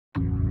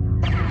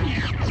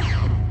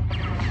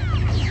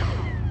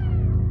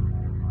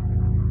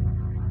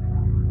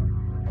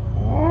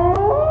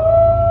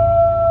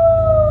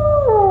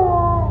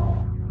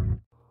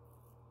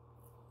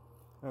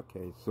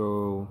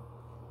So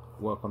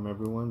welcome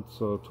everyone.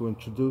 So to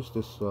introduce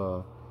this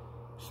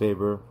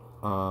saber,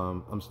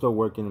 I'm still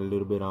working a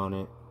little bit on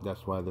it.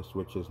 That's why the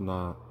switch is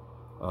not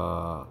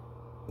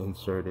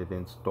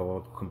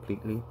installed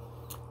completely.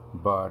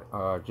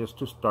 But just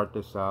to start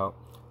this out,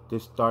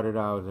 this started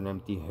out as an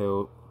empty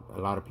hilt. A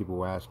lot of people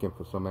were asking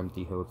for some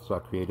empty hilts, so I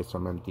created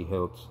some empty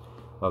hilts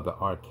of the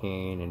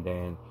Arcann, and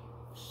then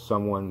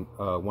someone,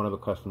 one of the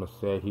customers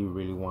said he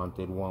really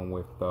wanted one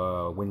with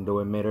the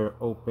window emitter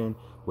open,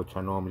 which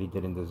I normally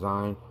didn't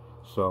design.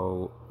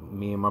 So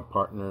me and my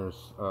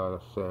partners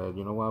said,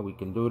 you know what, we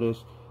can do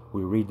this.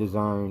 We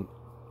redesigned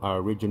our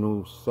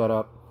original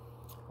setup,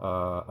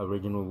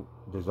 original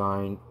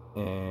design,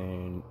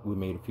 and we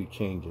made a few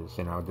changes,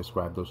 and I'll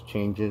describe those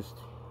changes.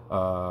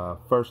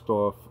 First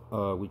off,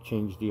 we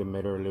changed the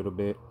emitter a little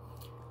bit.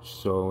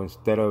 So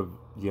instead of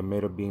the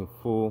emitter being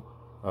full,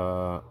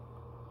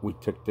 we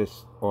took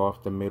this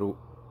off the middle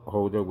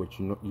holder, which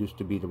used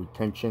to be the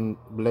retention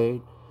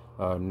blade.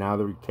 Now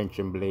the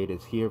retention blade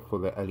is here for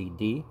the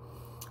LED.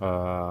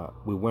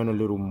 We went a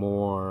little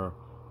more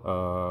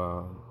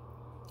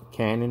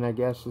canon, I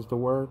guess is the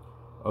word,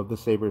 of the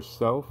saber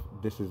itself.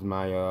 This is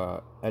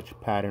my etch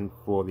pattern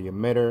for the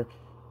emitter.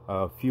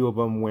 A few of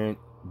them went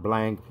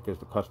blank because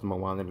the customer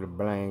wanted it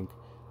blank.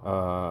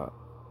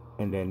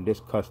 And then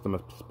this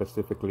customer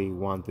specifically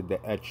wanted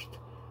the etched,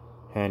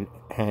 hand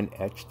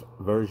etched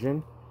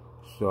version.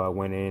 So I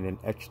went in and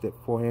etched it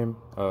for him,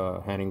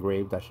 hand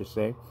engraved, I should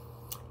say.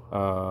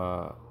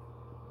 One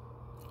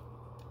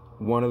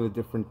of the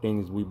different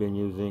things we've been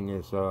using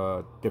is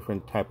a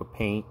different type of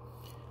paint.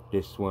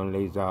 This one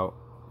lays out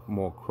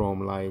more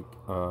chrome-like,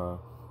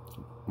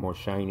 more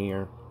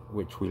shinier,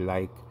 which we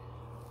like.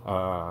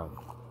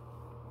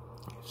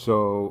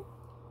 So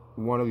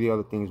one of the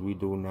other things we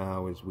do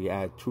now is we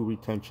add 2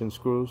 retention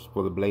screws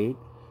for the blade,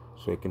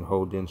 so it can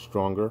hold in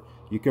stronger.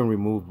 You can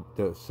remove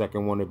the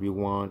second one if you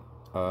want.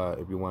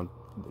 If you want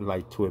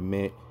light to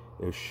emit,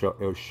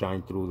 it'll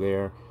shine through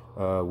there.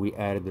 We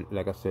added,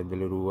 like I said, the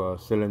little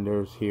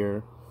cylinders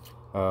here.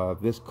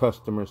 This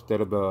customer,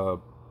 instead of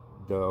the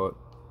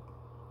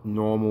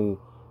normal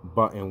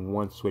button,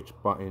 one switch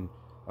button,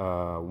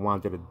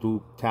 wanted a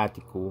dual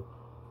tactical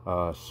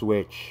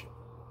switch,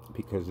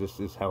 because this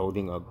is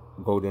holding a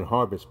golden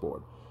harvest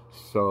board.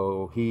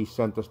 So he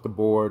sent us the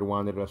board,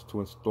 wanted us to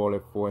install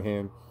it for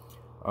him.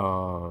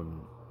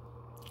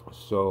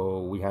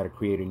 So we had to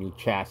create a new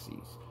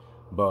chassis,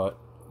 but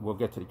we'll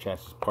get to the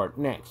chassis part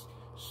next.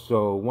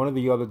 So one of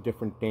the other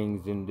different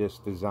things in this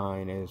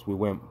design is we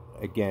went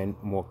again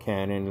more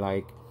Canon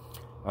like.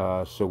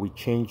 So we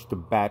changed the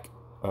back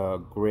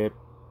grip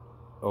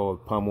or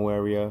pommel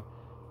area.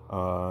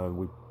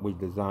 We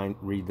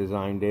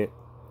redesigned it.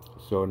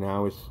 So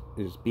now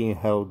it's being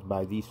held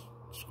by these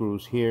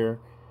screws here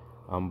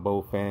on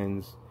both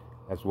ends,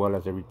 as well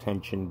as a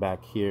retention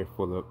back here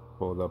for the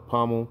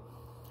pommel.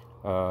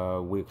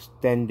 We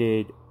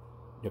extended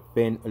the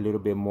fin a little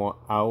bit more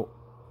out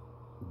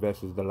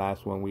versus the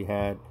last one we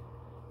had,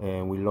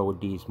 and we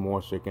lowered these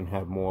more so it can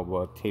have more of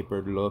a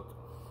tapered look.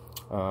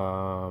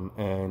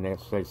 And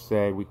as I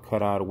said, we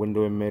cut out a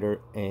window emitter,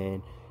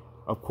 and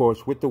of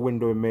course with the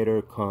window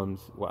emitter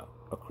comes what?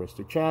 A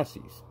crystal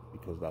chassis,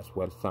 because that's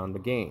what's on the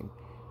game.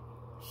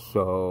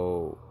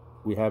 So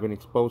we have an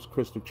exposed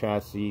crystal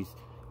chassis.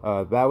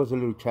 That was a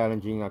little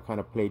challenging. I kind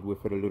of played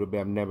with it a little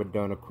bit. I've never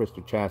done a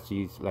crystal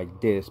chassis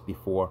like this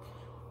before,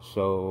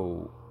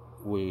 so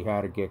we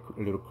had to get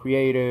a little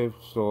creative.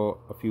 Saw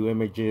a few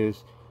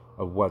images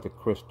of what the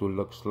crystal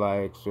looks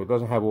like, so it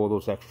doesn't have all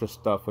those extra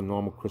stuff a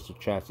normal crystal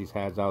chassis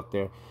has out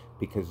there,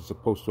 because it's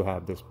supposed to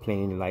have this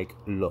plain like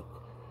look.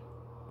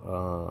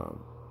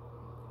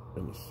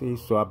 Let me see.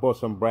 So I bought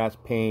some brass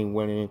paint,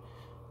 went in,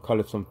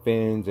 colored some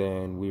fins,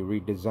 and we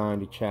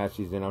redesigned the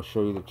chassis. And I'll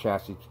show you the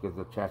chassis because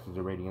the chassis is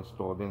already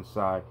installed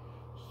inside,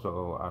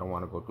 so I don't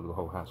want to go through the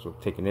whole hassle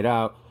of taking it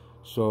out.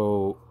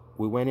 So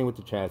we went in with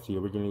the chassis.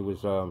 Originally it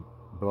was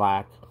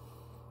black.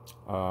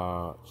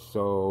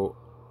 So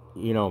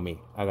you know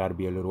me, I got to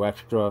be a little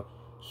extra.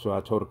 So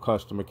I told the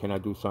customer, can I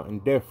do something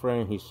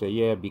different? He said,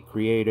 yeah, be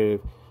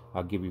creative.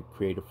 I'll give you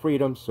creative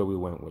freedom. So we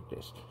went with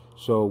this.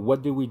 So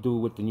what did we do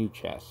with the new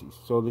chassis?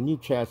 So the new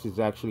chassis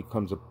actually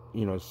comes up,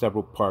 you know,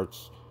 several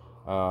parts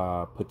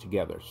put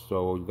together.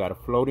 So you got a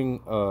floating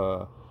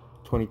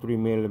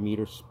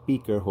 23mm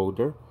speaker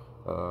holder.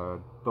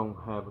 Don't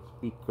have a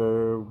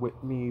speaker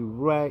with me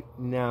right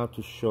now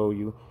to show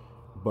you,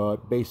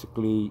 but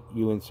basically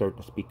you insert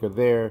the speaker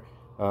there.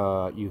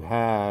 You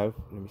have,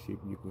 let me see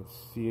if you can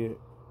see it.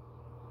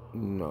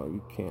 No,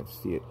 you can't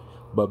see it,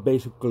 but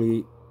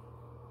basically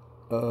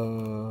let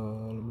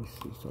me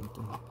see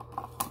something.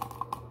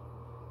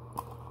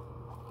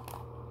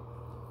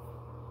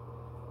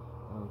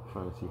 I'm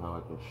trying to see how I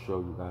can show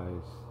you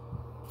guys.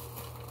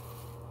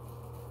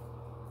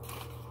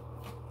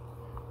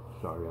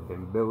 Sorry, I've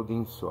been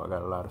building, so I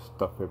got a lot of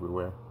stuff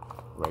everywhere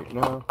right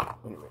now.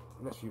 Anyway,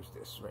 let's use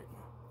this right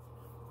now.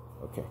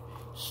 Okay,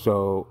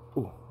 so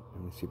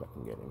let me see if I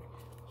can get in.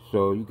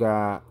 So you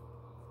got,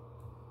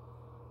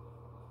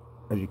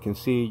 as you can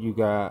see, you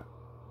got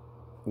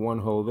one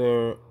hole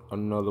there,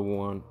 another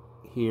one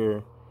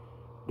here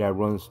that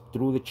runs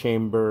through the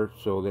chamber,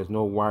 so there's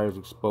no wires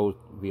exposed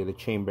via the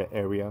chamber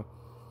area.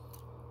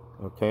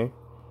 Okay,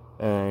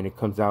 and it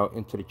comes out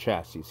into the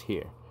chassis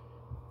here.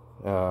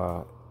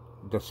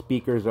 The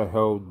speakers are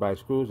held by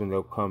screws, and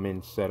they'll come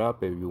in set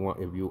up if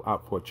you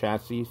opt for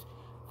chassis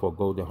for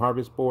Golden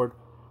Harvest board.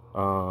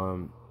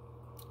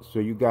 So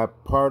you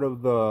got part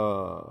of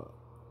the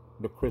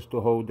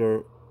crystal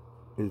holder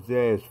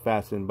is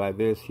fastened by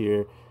this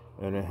here,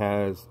 and it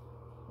has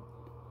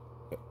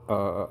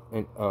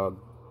kind of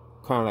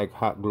like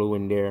hot glue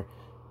in there,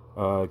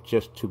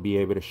 just to be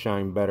able to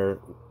shine better,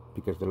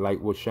 because the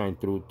light will shine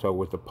through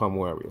towards the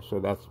pommel area. So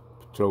that's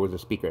towards the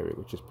speaker area,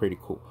 which is pretty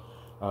cool.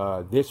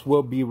 This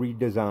will be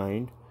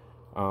redesigned.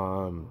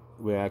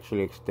 We're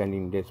actually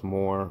extending this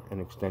more and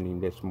extending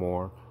this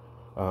more.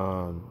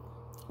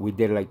 We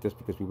did it like this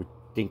because we were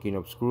thinking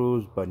of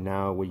screws, but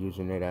now we're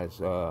using it as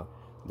the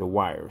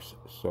wires,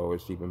 so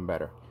it's even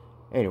better.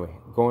 Anyway,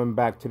 going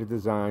back to the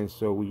design,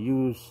 so we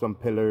use some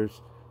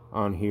pillars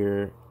on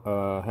here,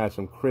 has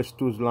some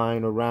crystals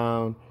lying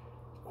around,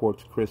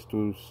 quartz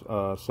crystals.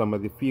 Some are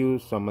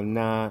diffused, some are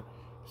not,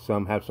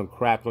 some have some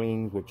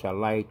cracklings, which I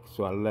like,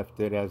 so I left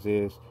it as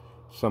is.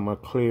 Some are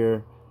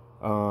clear,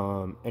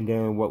 and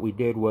then what we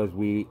did was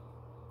we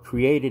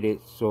created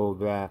it so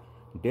that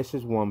this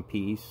is one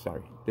piece,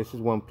 this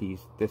is one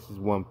piece, this is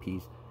one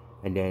piece,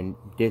 and then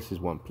this is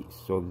one piece.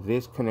 So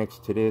this connects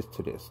to this,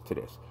 to this, to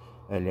this.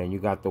 And then you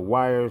got the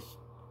wires,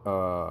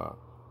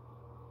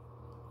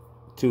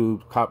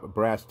 tubes, copper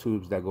brass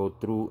tubes that go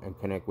through and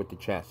connect with the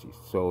chassis.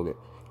 So that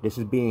this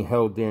is being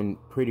held in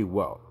pretty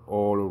well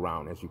all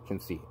around, as you can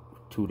see,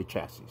 to the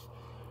chassis.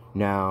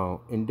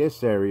 Now, in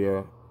this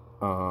area,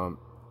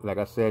 like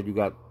I said, you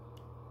got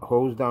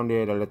hose down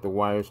there that let the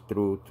wires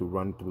through to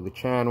run through the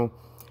channel.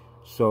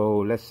 So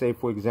let's say,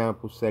 for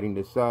example, setting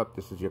this up,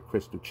 this is your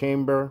crystal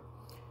chamber.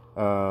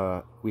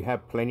 We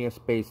have plenty of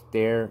space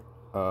there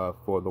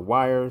for the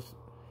wires,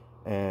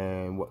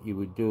 and what you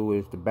would do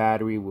is the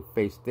battery will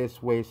face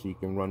this way, so you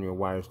can run your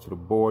wires to the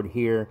board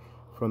here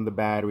from the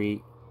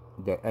battery.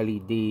 The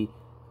LED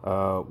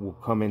will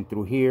come in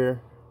through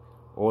here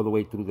all the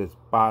way through this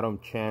bottom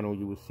channel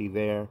you will see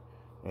there,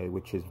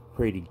 which is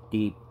pretty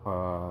deep,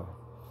 a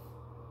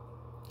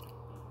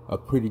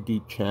pretty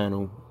deep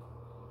channel.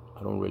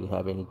 I don't really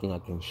have anything I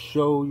can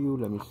show you.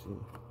 Let me see.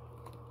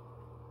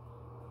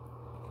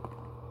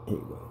 Here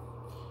you go.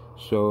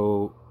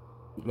 So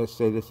let's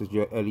say this is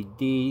your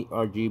LED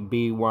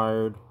RGB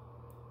wired,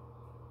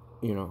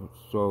 you know,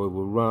 so it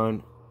will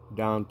run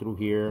down through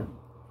here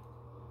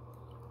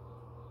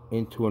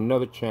into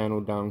another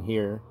channel down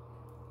here,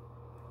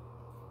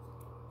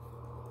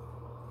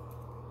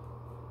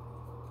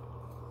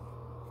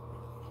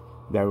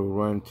 that will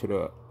run to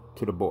the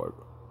board.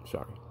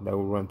 That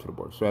will run to the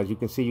board. So as you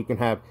can see, you can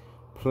have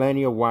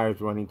plenty of wires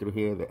running through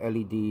here, the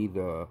LED,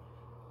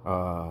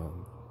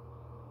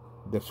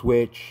 the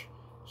switch,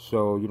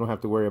 so you don't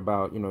have to worry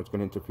about, you know, it's going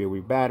to interfere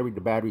with battery.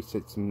 The battery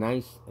sits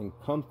nice and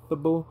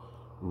comfortable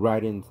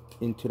right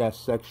into that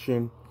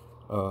section.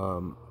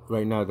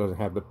 Right now it doesn't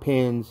have the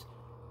pins,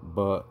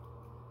 but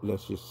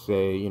let's just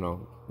say, you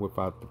know,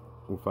 without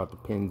the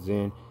pins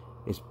in,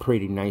 it's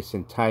pretty nice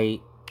and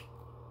tight.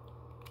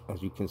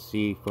 As you can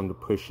see from the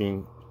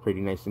pushing,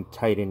 pretty nice and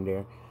tight in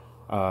there.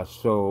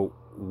 So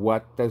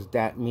what does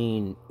that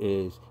mean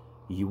is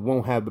you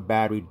won't have the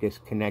battery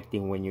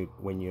disconnecting when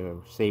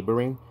you're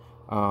sabering.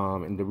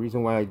 And the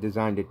reason why I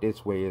designed it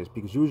this way is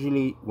because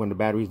usually when the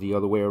battery is the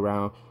other way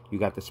around, you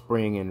got the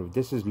spring, and if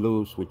this is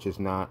loose, which is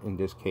not in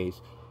this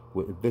case,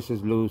 if this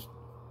is loose,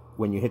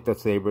 when you hit the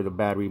saber, the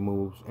battery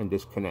moves and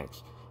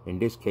disconnects. In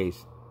this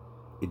case,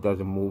 it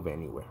doesn't move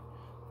anywhere.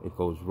 It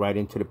goes right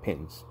into the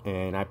pins,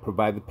 and I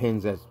provide the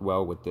pins as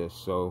well with this.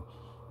 So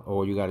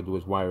all you got to do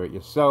is wire it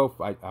yourself.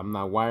 I'm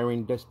not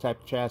wiring this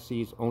type of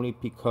chassis only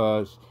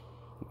because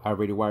I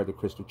already wired the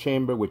crystal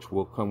chamber, which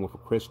will come with a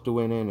crystal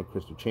in it, and a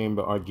crystal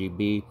chamber,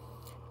 RGB.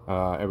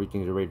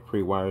 Everything's already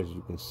pre-wired, as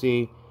you can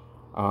see.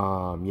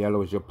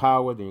 Yellow is your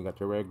power, then you got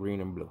your red, green,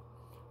 and blue.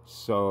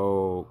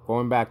 So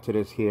going back to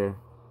this here,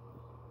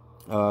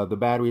 the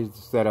battery is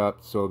set up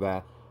so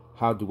that,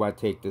 how do I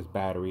take this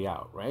battery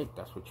out, right?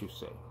 That's what you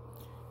say.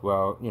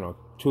 Well, you know,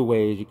 two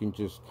ways. You can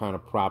just kind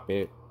of prop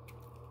it,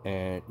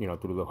 and, you know,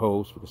 through the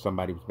hose, because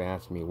somebody was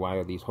asking me, why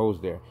are these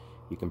holes there?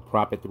 You can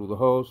prop it through the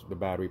hose, the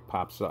battery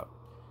pops up.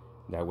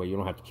 That way you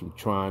don't have to keep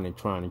trying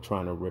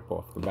to rip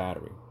off the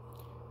battery.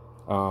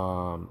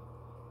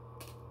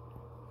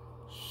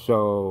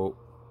 So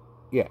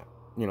yeah,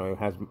 you know, it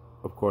has,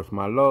 of course,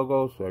 my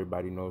logo, so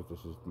everybody knows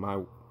this is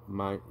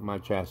my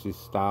chassis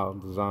style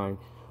design.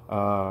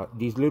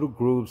 These little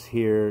grooves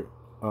here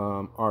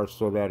are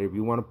so that if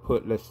you want to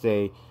put, let's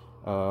say,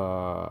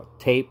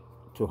 tape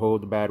to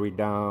hold the battery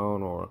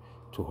down or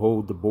to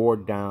hold the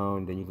board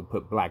down, then you can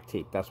put black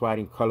tape. That's why I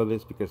didn't color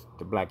this, because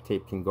the black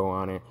tape can go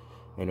on it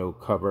and it'll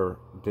cover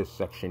this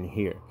section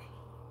here.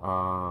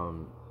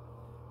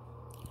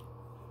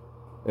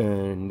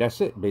 And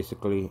that's it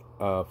basically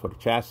for the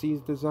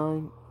chassis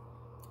design.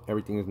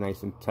 Everything is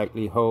nice and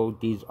tightly held.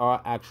 These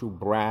are actual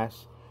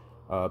brass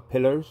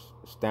pillars,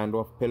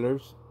 standoff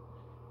pillars.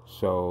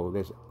 So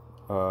there's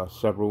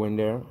several in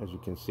there, as you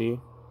can see,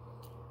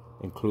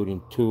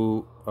 including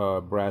two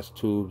brass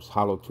tubes,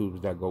 hollow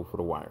tubes that go for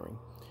the wiring.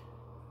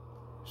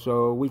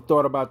 So we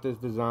thought about this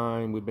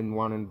design. We've been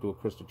wanting to do a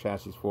crystal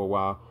chassis for a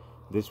while.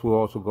 This will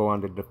also go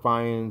under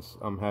Defiance.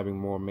 I'm having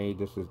more made.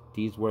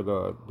 These were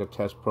the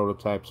test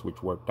prototypes,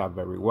 which worked out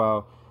very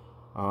well.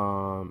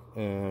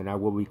 And I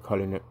will be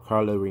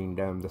coloring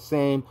them the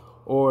same.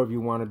 Or if you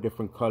want a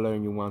different color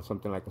and you want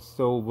something like a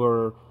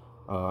silver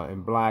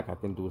and black, I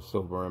can do a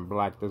silver and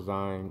black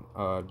design.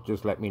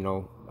 Just let me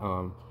know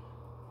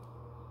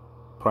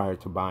prior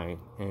to buying,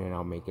 and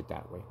I'll make it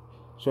that way.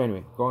 So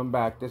anyway, going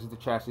back, this is the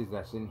chassis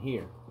that's in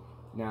here.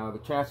 Now the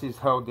chassis is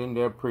held in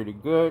there pretty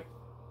good.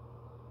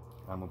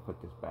 I'm gonna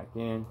put this back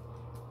in.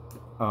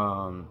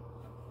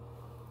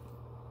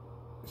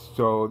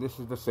 So this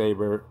is the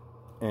saber,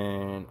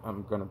 and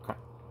I'm gonna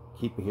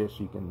keep it here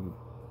so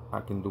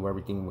I can do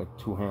everything with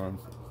two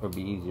hands. It'll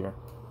be easier.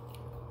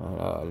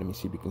 Let me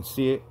see if you can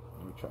see it.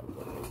 Let me try to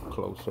get a little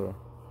closer.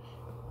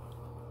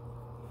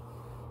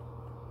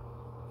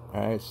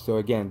 Alright, so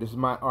again, this is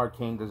my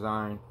Arcann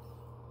design.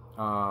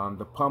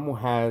 The pommel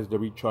has the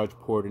recharge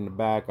port in the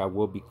back. I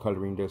will be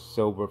coloring this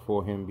silver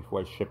for him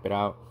before I ship it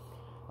out.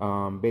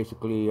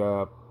 Basically,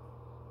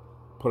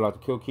 pull out the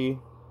kill key.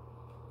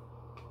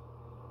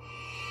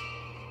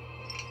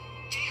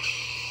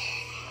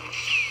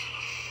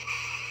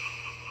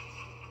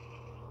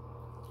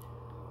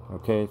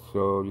 Okay,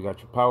 so you got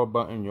your power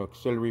button, your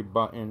auxiliary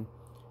button.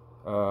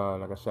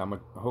 Like I said, I'm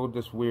gonna hold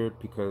this weird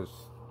because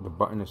the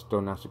button is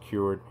still not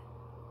secured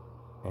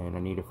and I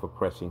need it for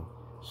pressing.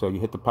 So you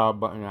hit the power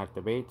button, it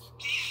activates.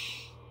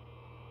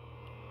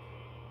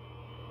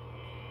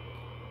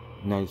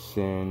 Nice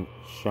and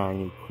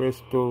shiny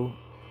crystal.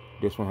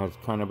 This one has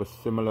kind of a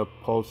similar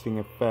pulsing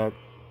effect.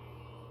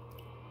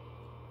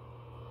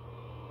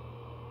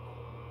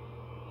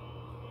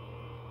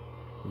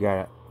 You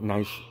got a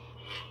nice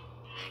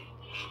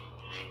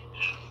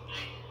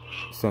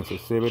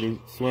sensitivity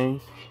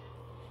swings.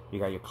 You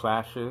got your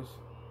clashes.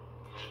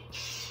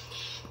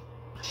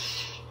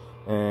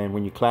 And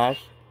when you clash,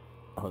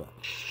 hold on,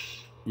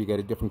 you get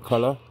a different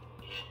color.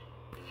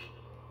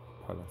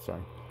 Hold on,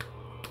 sorry.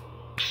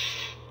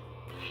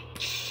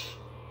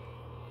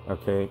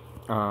 Okay,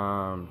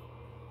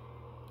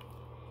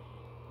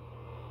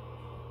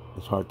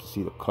 it's hard to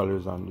see the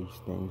colors on these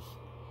things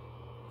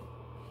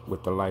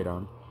with the light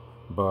on,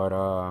 but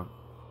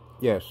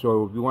yeah.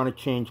 So if you want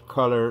to change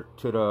color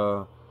to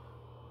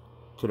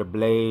the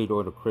blade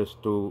or the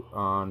crystal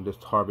on this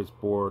harvest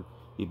board,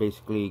 you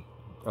basically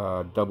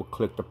double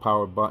click the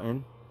power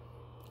button.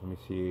 Let me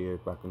see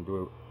if I can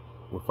do it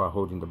without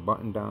holding the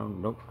button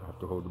down. Nope, I have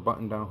to hold the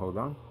button down. Hold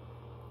on.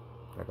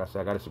 Like I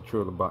said, I gotta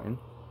secure the button.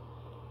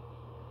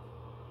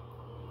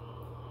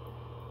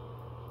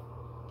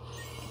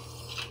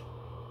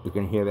 You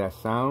can hear that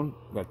sound.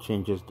 That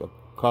changes the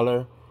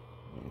color.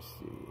 Let me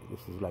see.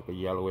 This is like a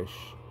yellowish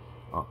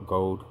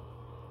gold.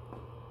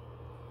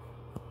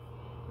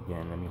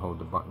 Again, let me hold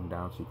the button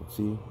down so you can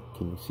see.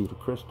 Can you see the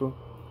crystal?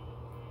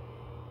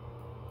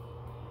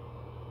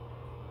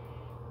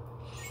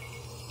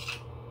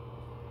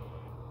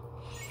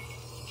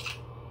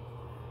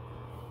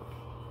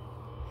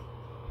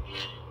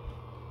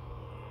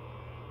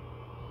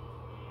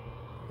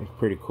 It's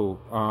pretty cool.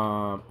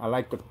 I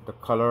like the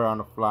color on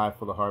the fly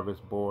for the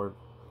harvest board.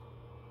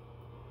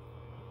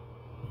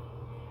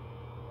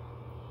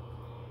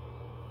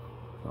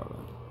 Hold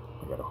on.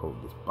 I gotta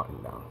hold this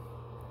button down.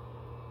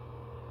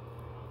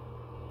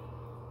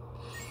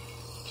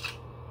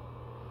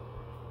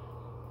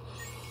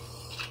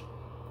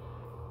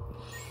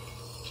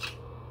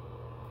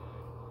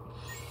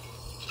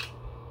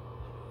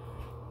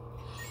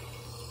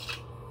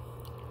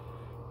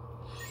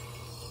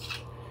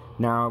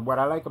 Now, what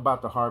I like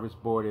about the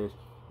harvest board is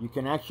you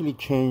can actually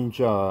change.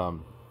 You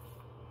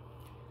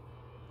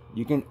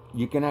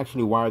can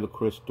actually wire the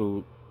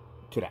crystal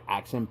to the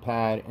accent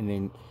pad and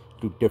then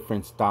do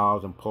different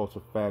styles and pulse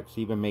effects.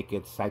 Even make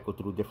it cycle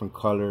through different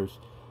colors,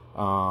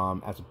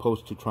 as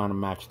opposed to trying to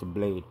match the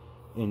blade.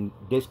 In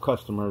this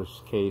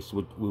customer's case,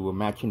 we were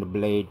matching the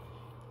blade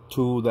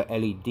to the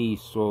LED.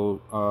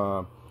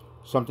 So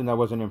something that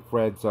wasn't in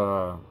Fred's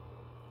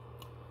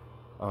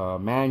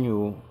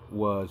manual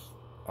was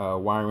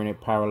wiring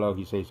it parallel.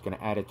 He says he's going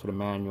to add it to the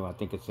manual. I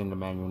think it's in the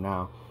manual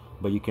now,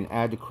 but you can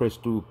add the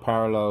crystal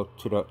parallel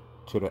to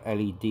the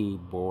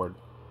LED board.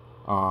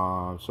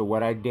 So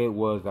what I did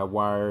was I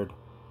wired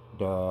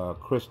the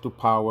crystal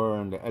power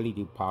and the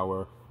LED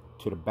power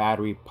to the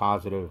battery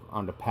positive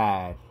on the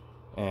pad,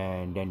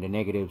 and then the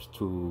negatives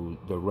to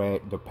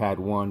the pad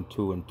 1,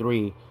 2, and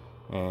 3,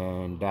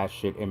 and that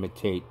should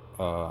imitate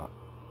the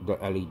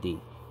LED.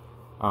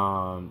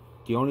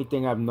 The only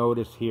thing I've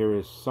noticed here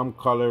is some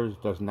colors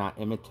does not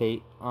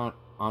imitate on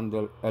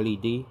the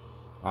LED.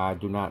 I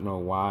do not know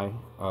why.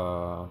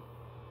 I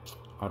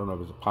don't know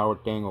if it's a power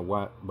thing or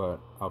what, but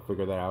I'll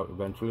figure that out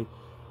eventually.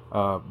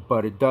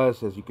 But it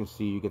does, as you can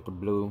see, you get the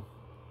blue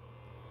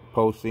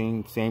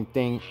pulsing, same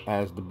thing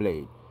as the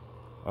blade.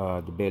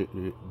 The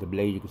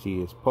blade, you can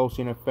see is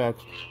pulsing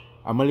effects.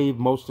 I'm gonna leave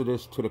most of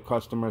this to the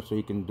customer so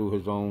he can do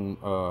his own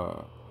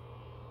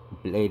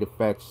blade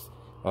effects.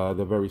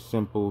 They're very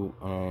simple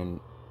and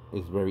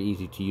it's very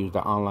easy to use.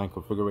 The online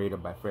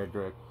configurator by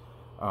Frederick.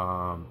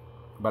 But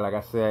like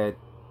I said,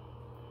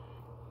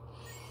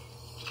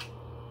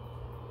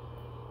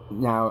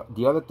 now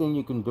the other thing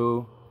you can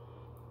do,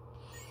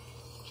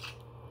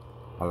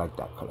 I like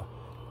that color.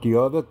 The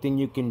other thing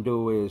you can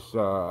do is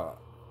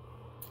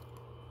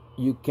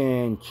you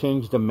can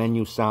change the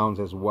menu sounds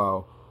as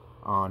well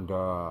on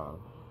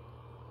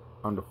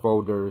the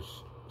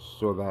folders,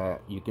 so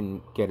that you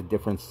can get a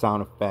different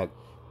sound effect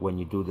when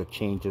you do the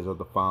changes of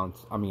the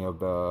fonts. I mean, of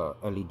the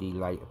LED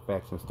light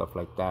effects and stuff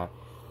like that.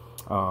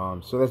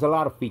 So there's a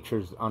lot of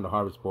features on the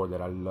Harvest board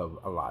that I love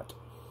a lot.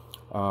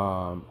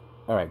 All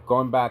right,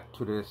 going back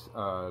to this,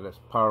 let's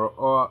power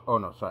off. Oh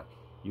no, sorry.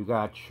 You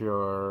got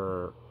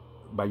your,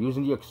 by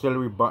using the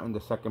auxiliary button, the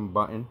second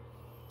button.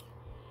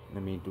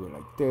 Let me do it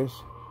like this.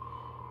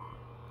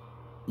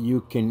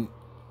 You can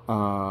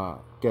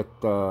get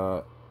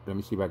the, let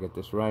me see if I get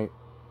this right.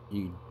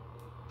 You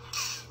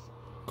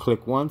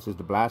click once is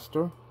the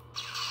blaster.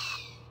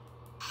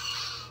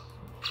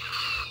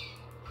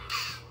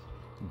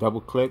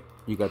 Double click,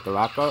 you got the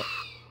lockup.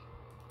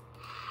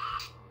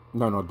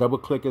 No, double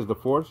click is the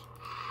force.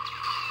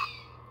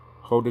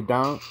 Hold it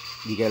down,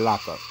 you get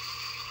lockup.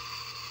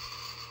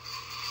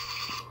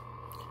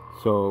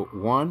 So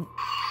 1,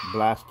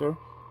 blaster.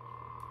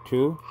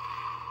 2,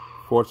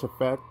 force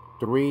effect.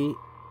 3,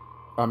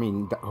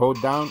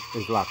 hold down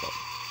is lockup.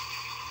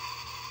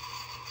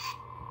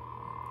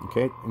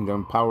 Okay, and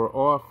then power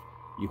off,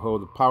 you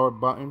hold the power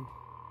button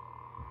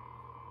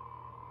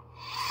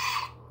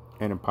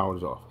and it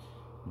powers off.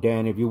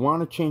 Then if you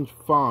want to change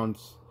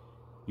fonts,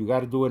 you got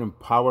to do it in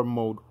power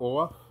mode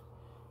off.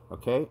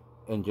 Okay,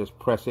 and just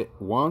press it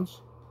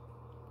once.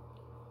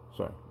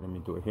 Sorry, let me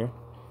do it here.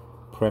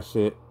 Press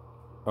it,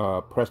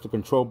 press the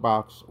control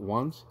box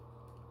once.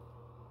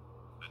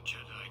 The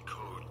Jedi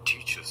code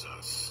teaches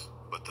us,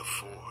 but the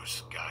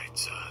Force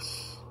guides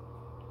us.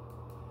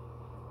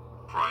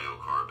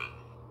 Cryocarbon.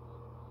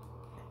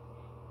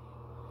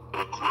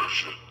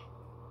 Aggression.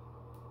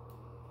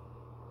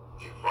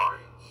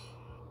 Defiance.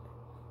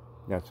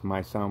 That's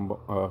my sound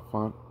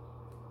font.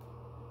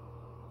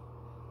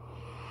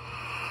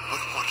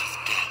 But what of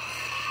death?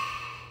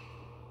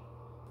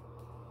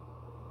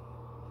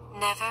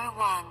 Never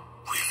one.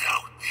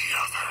 Without the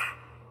other.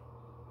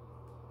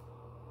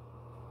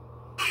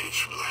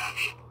 Pitch black.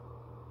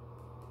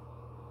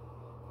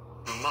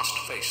 You must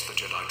face the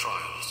Jedi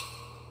trials.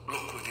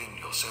 Look within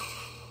yourself.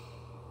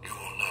 You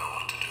will know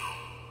what to do.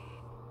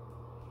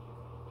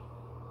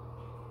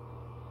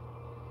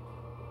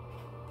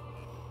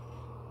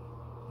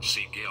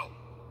 See Gil.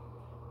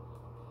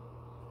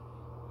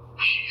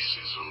 Peace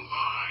is a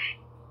lie.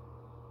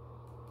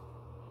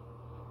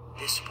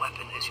 This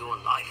weapon is your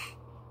life.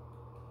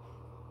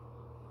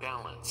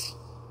 Balance.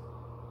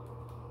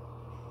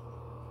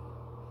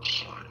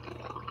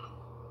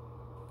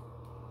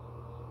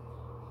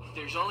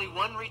 There's only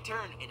one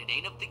return, and it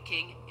ain't of the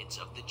king, it's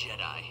of the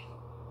Jedi.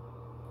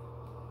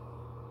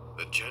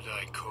 The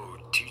Jedi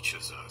code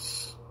teaches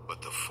us,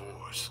 but the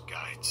Force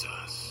guides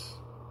us.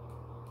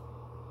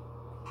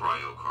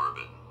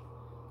 Cryocarbon.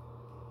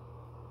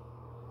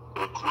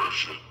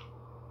 Aggression.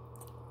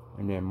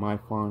 And then my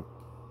font.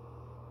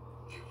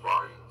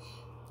 Defiance.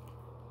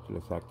 So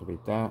let's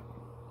activate that.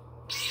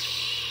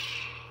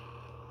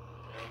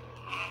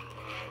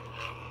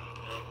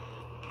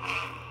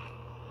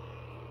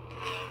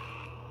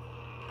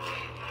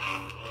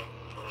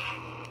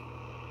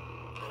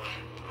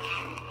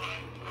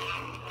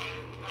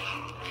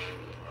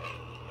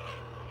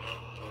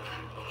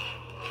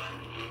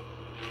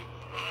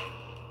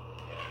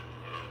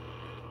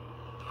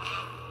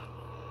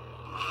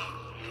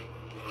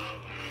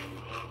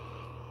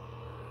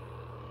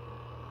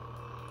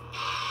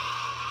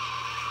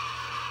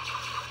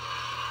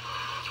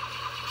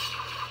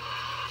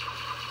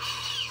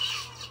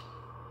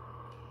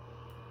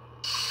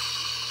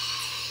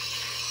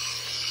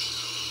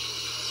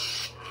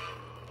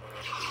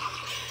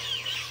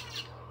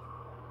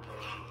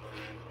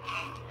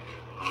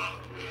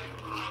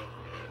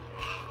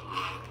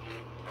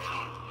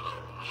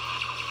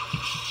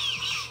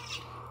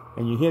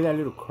 And you hear that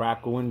little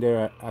crackle in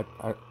there.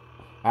 I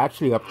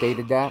actually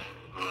updated that.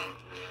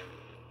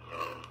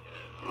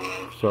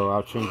 So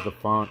I'll change the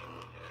font.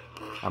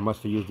 I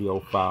must have used the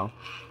old file.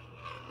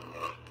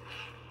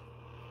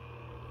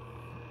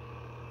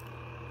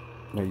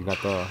 Now you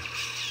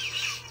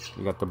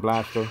got the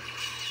blaster.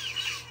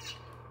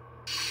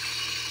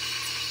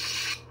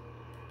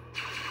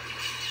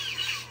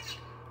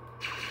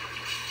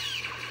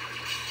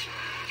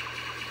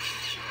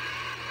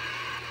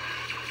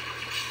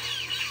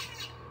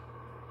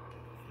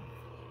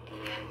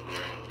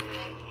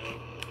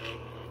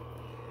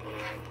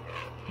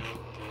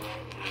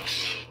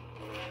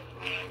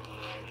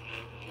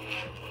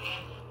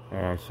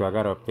 Alright, so I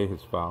gotta update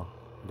his file.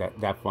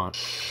 That font.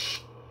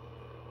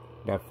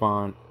 That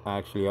font, I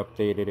actually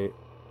updated it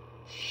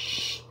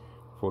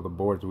for the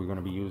boards we're going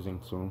to be using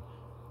soon.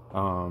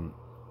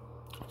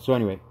 So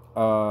anyway,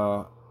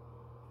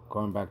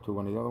 going back to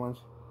one of the other ones.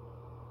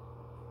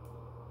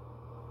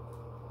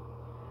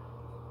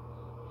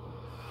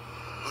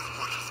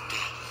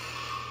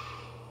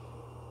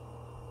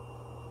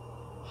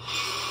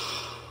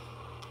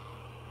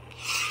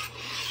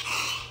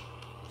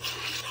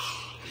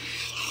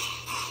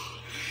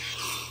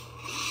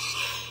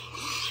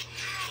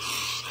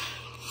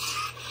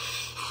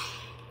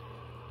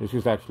 This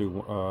is actually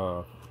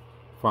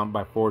font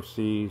by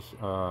 4Cs,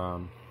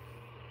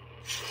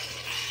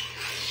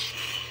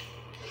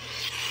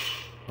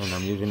 and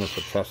I'm using it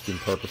for testing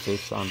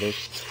purposes on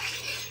this.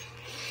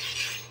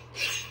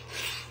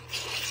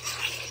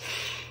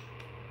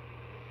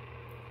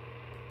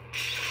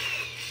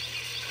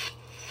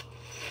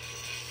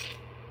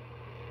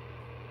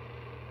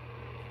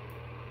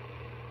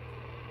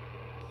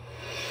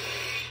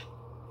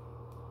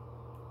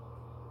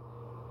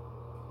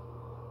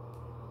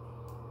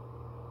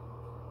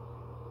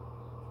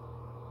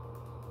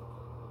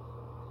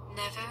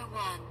 Never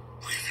one.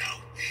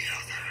 Without the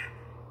other.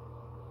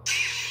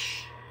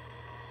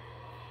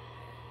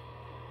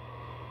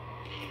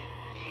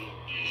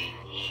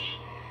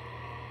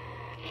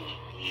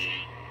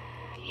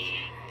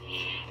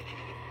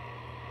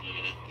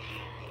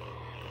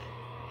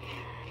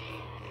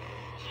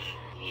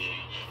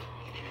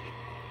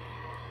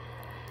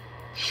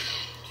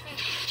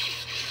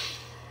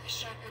 A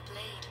sharper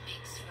blade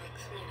makes for a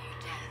cleaner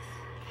death.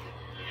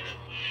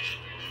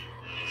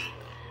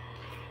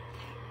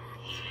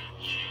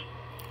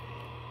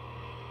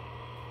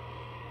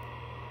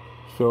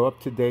 So up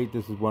to date,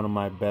 this is one of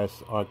my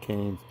best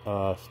Arcann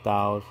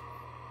styles.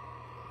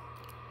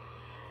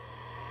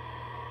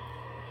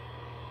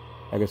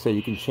 Like I said,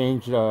 you can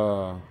change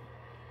the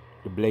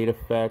blade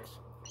effects.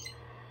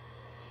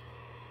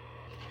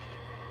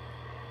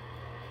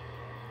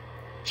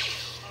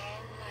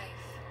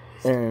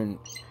 And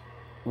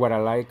what I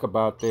like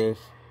about this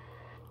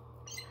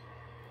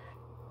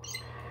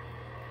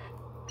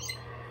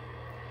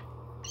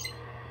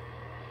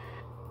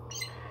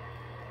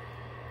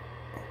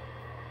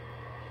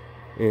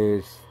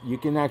is you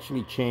can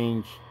actually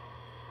change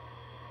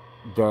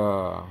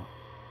the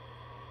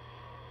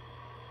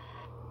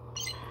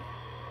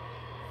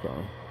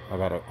sorry, I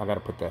gotta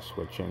put that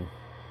switch in.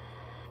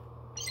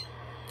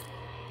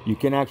 You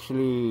can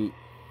actually,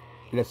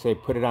 let's say,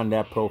 put it on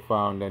that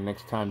profile, and then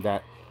next time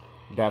that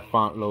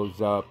font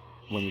loads up,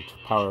 when you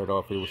power it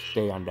off, it will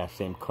stay on that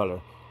same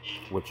color,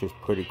 which is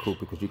pretty cool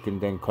because you can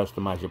then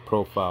customize your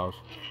profiles.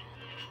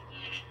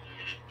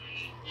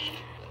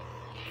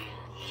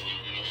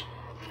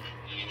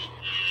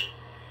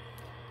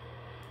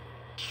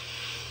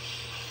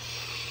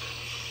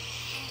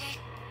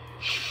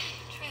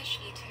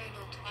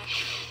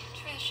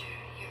 Treasure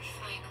your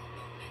final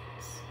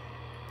moments.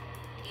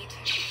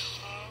 Eternal,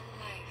 all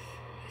life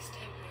is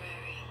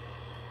temporary.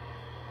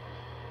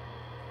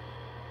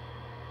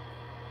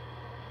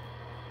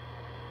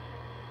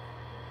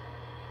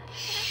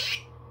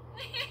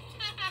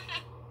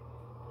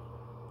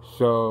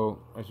 So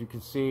as you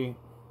can see,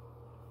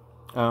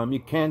 you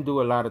can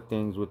do a lot of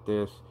things with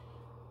this.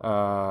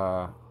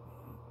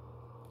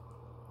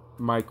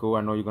 Michael,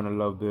 I know you're gonna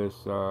love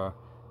this.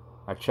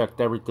 I checked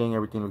everything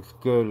looks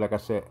good. Like I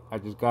said, I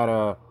just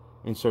gotta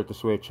insert the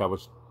switch. I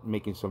was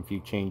making some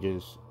few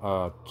changes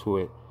to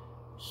it,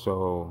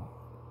 so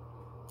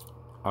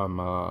I'm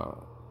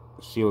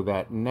seal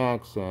that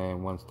next,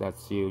 and once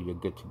that's sealed, you're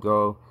good to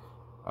go.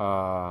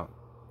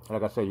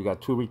 Like I said, you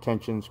got 2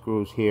 retention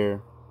screws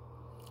here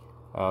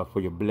for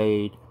your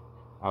blade.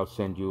 I'll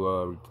send you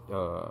a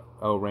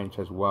L wrench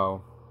as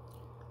well.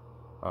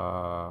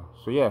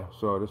 So yeah,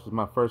 so this is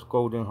my first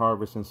Golden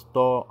Harvest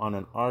install on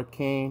an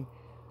Arcann.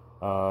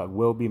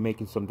 We'll be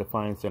making some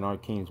Defiance and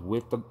Arcanns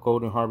with the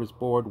Golden Harvest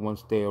board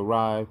once they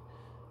arrive.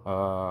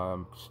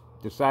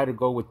 Decided to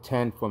go with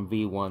 10 from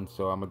V1,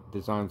 so I'm gonna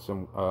design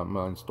some, I'm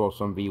gonna install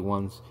some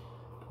V1s,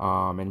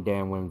 and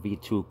then when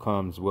V2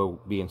 comes, we'll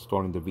be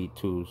installing the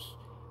V2s.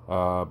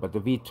 But the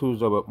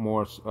V2s are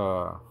more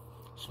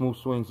smooth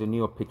swings and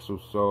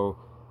NeoPixels. So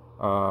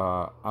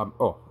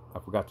oh, I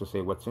forgot to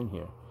say what's in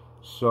here.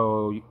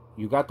 So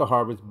you got the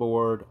Harvest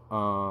board,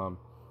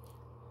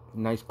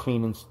 nice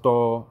clean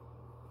install.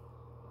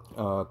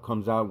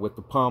 Comes out with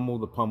the pommel.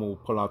 The pommel will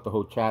pull out the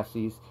whole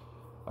chassis.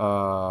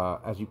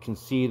 As you can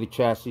see, the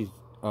chassis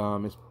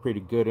is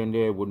pretty good in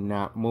there. It would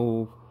not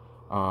move.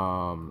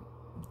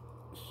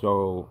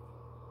 So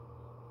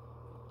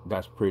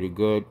that's pretty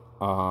good.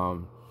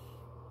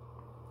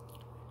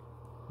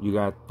 You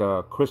got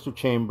the crystal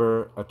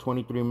chamber, a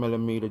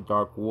 23mm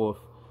Darkwolf,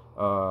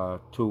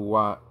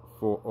 2-watt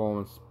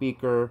 4-ohm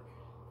speaker.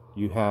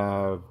 You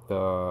have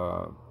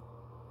the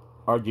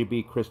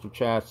RGB crystal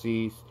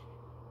chassis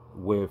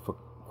with a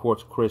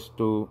quartz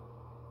crystal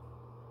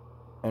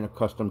and a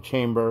custom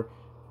chamber.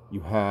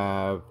 You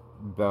have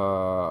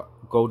the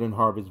Golden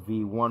Harvest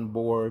V1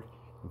 board,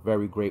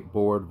 very great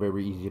board,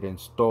 very easy to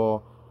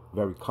install,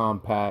 very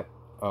compact.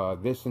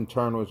 This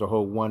internal is a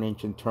whole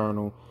 1-inch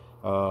internal,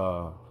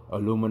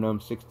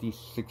 aluminum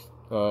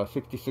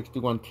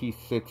 6061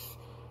 T6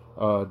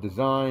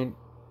 design.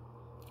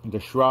 The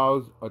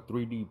shrouds are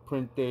 3D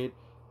printed,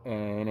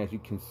 and as you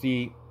can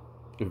see,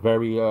 they're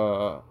very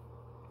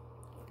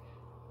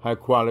high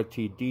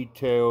quality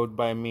detailed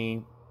by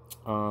me,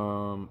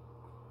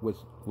 with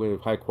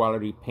high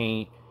quality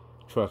paint.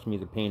 Trust me,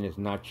 the paint is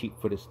not cheap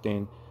for this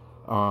thing.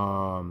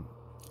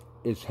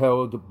 It's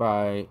held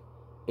by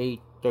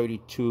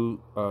 832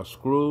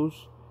 screws.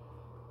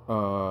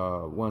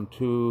 1,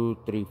 2,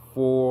 3,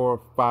 4,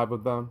 5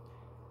 of them.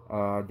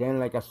 Then,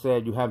 like I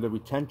said, you have the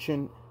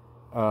retention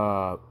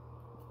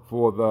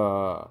for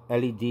the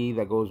LED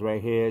that goes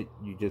right here.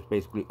 You just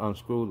basically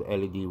unscrew the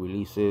LED,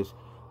 releases,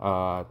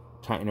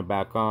 tighten it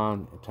back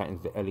on, it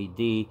tightens the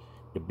LED.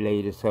 The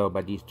blade is held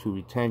by these 2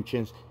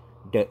 retentions.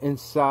 The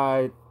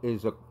inside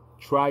is a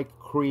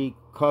cree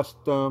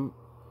custom,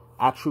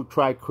 actual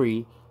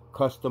cree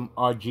custom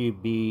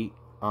RGB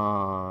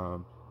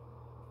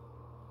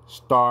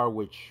star,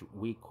 which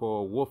we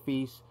call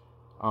wolfies,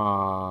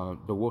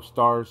 the wolf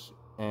stars,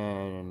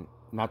 and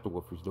not the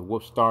wolfies, the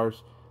wolf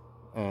stars.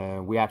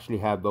 And we actually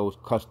have those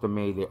custom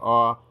made. They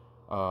are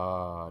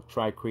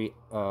cree,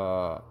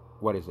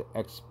 what is it,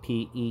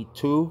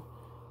 XPE2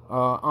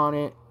 on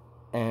it,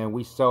 and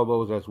we sell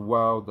those as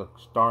well. The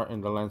star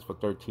and the lens for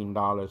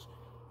 $13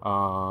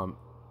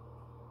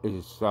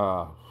 is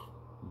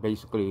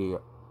basically,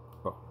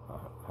 oh, I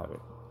have it.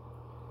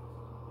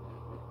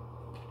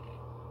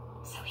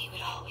 So he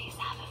would always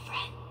have a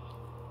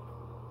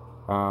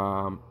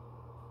friend.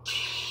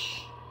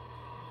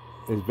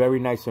 It's very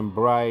nice and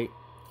bright.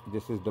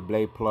 This is the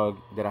blade plug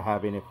that I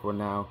have in it for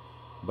now,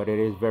 but it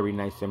is very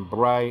nice and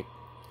bright.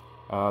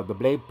 The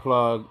blade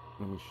plug,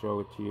 let me show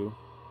it to you.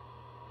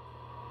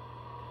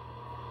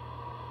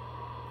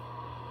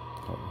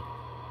 Okay.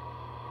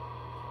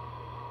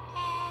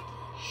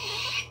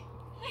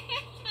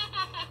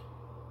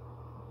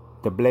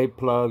 The blade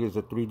plug is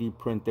a 3D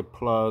printed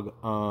plug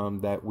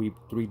that we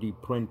 3D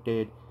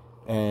printed,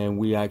 and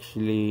we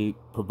actually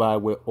provide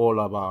with all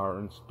of our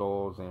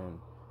installs and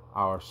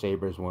our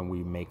sabers when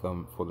we make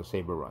them for the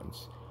saber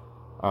runs.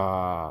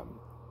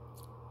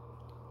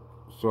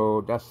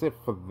 So that's it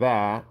for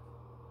that.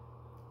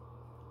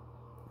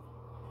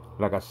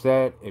 Like I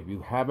said, if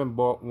you haven't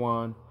bought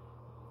one,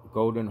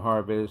 Golden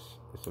Harvest,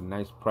 it's a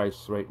nice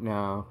price right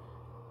now.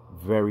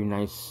 Very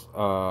nice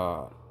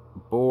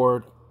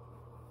board.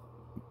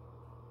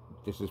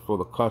 This is for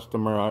the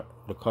customer.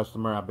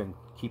 I've been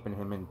keeping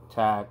him in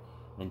touch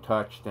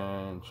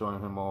and showing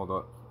him all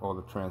the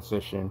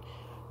transition.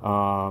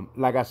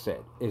 Like I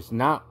said, it's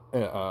not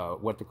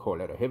what they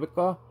call it, a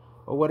Hivica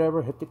or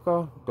whatever,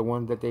 Hitika, the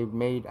one that they've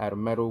made out of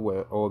metal,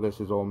 where all this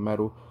is all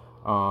metal.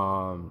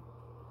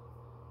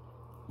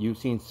 You've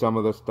seen some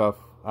of the stuff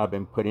I've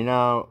been putting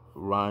out,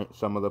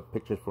 some of the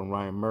pictures from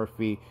Ryan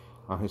Murphy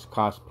on his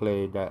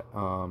cosplay. That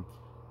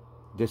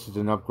this is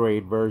an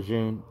upgrade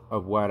version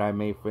of what I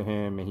made for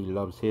him, and he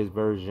loves his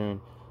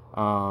version.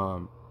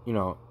 You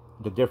know,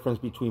 the difference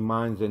between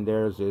mine and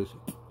theirs is,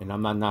 and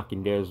I'm not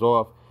knocking theirs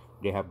off,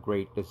 they have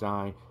great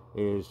design,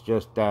 is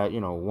just that, you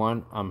know,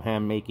 one, I'm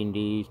hand making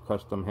these,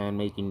 custom hand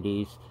making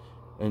these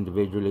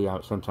individually.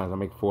 Sometimes I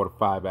make 4 to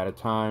 5 at a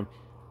time.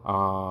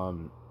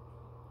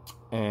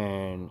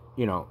 And,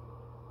 you know,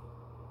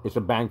 it's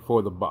a bang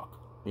for the buck.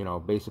 You know,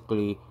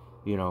 basically,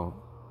 you know,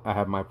 I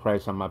have my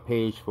price on my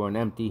page for an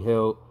empty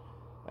hilt,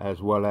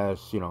 as well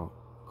as, you know,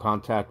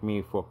 contact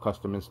me for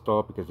custom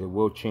install, because it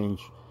will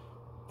change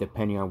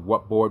depending on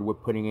what board we're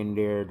putting in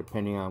there,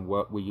 depending on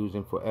what we're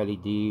using for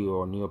LED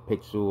or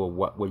NeoPixel or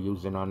what we're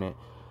using on it.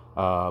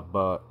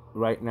 But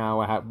right now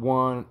I have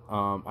one.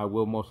 I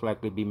will most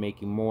likely be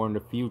making more in the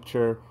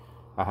future.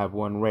 I have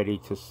one ready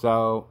to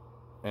sell,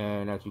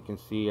 and as you can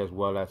see, as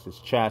well as his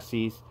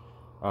chassis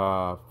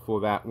for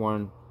that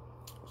one.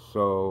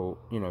 So,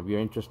 you know, if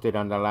you're interested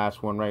on the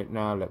last one right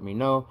now, let me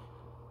know.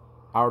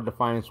 Our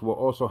Defiance will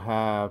also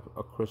have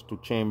a crystal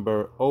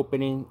chamber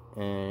opening,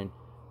 and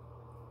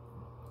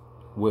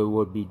we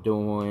will be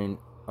doing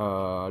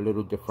a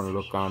little different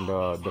look on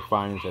the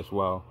Defiance as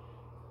well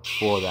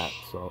for that.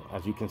 So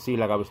as you can see,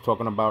 like I was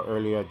talking about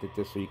earlier, I did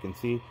this so you can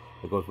see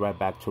it goes right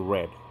back to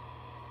red.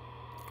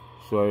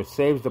 So it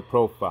saves the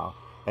profile,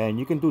 and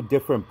you can do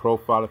different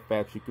profile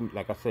effects. You can,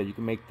 like I said, you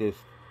can make this,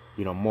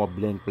 you know, more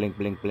blink, blink,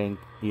 blink, blink,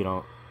 you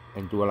know,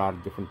 and do a lot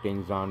of different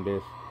things on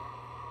this.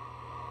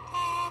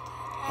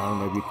 I don't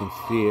know if you can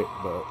see it,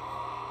 but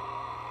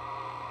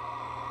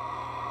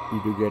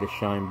you do get a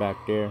shine back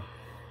there.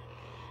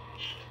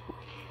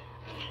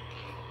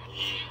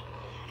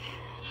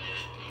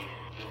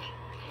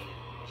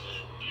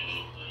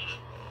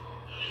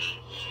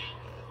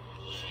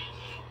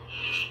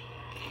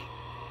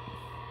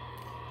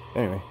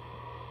 Anyway,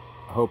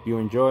 I hope you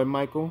enjoy,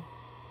 Michael.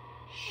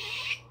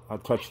 I'll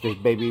touch this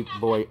baby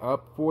boy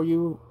up for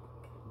you,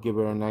 give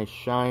it a nice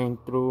shine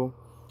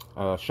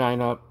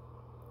shine up,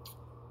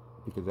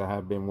 because I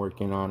have been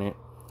working on it,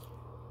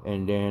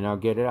 and then I'll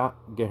get her out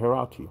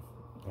to you.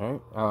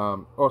 Alright.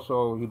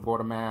 Also, he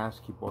bought a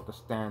mask. He bought the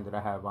stand that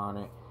I have on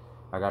it.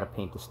 I gotta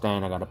paint the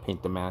stand. I gotta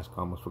paint the mask.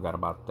 I almost forgot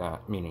about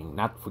that. Meaning,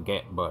 not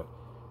forget, but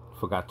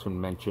forgot to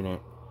mention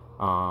it.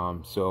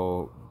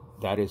 So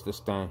that is the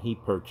stand he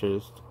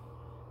purchased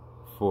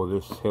for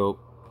this hilt,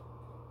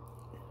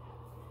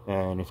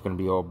 and it's gonna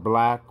be all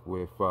black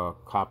with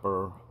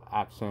copper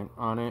accent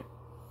on it.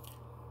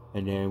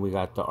 And then we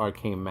got the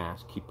Arcann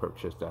mask he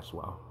purchased as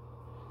well.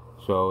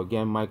 So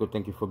again, Michael,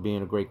 thank you for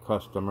being a great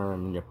customer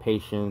and your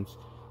patience.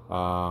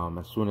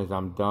 As soon as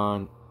I'm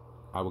done,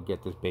 I will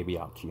get this baby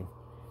out to you.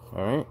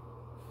 Alright?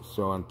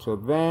 So until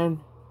then,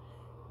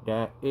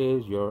 that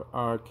is your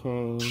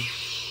Arcann Time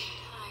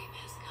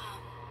has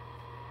come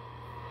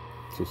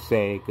to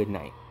say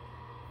goodnight.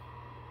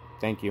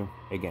 Thank you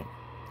again.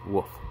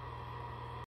 Wolf.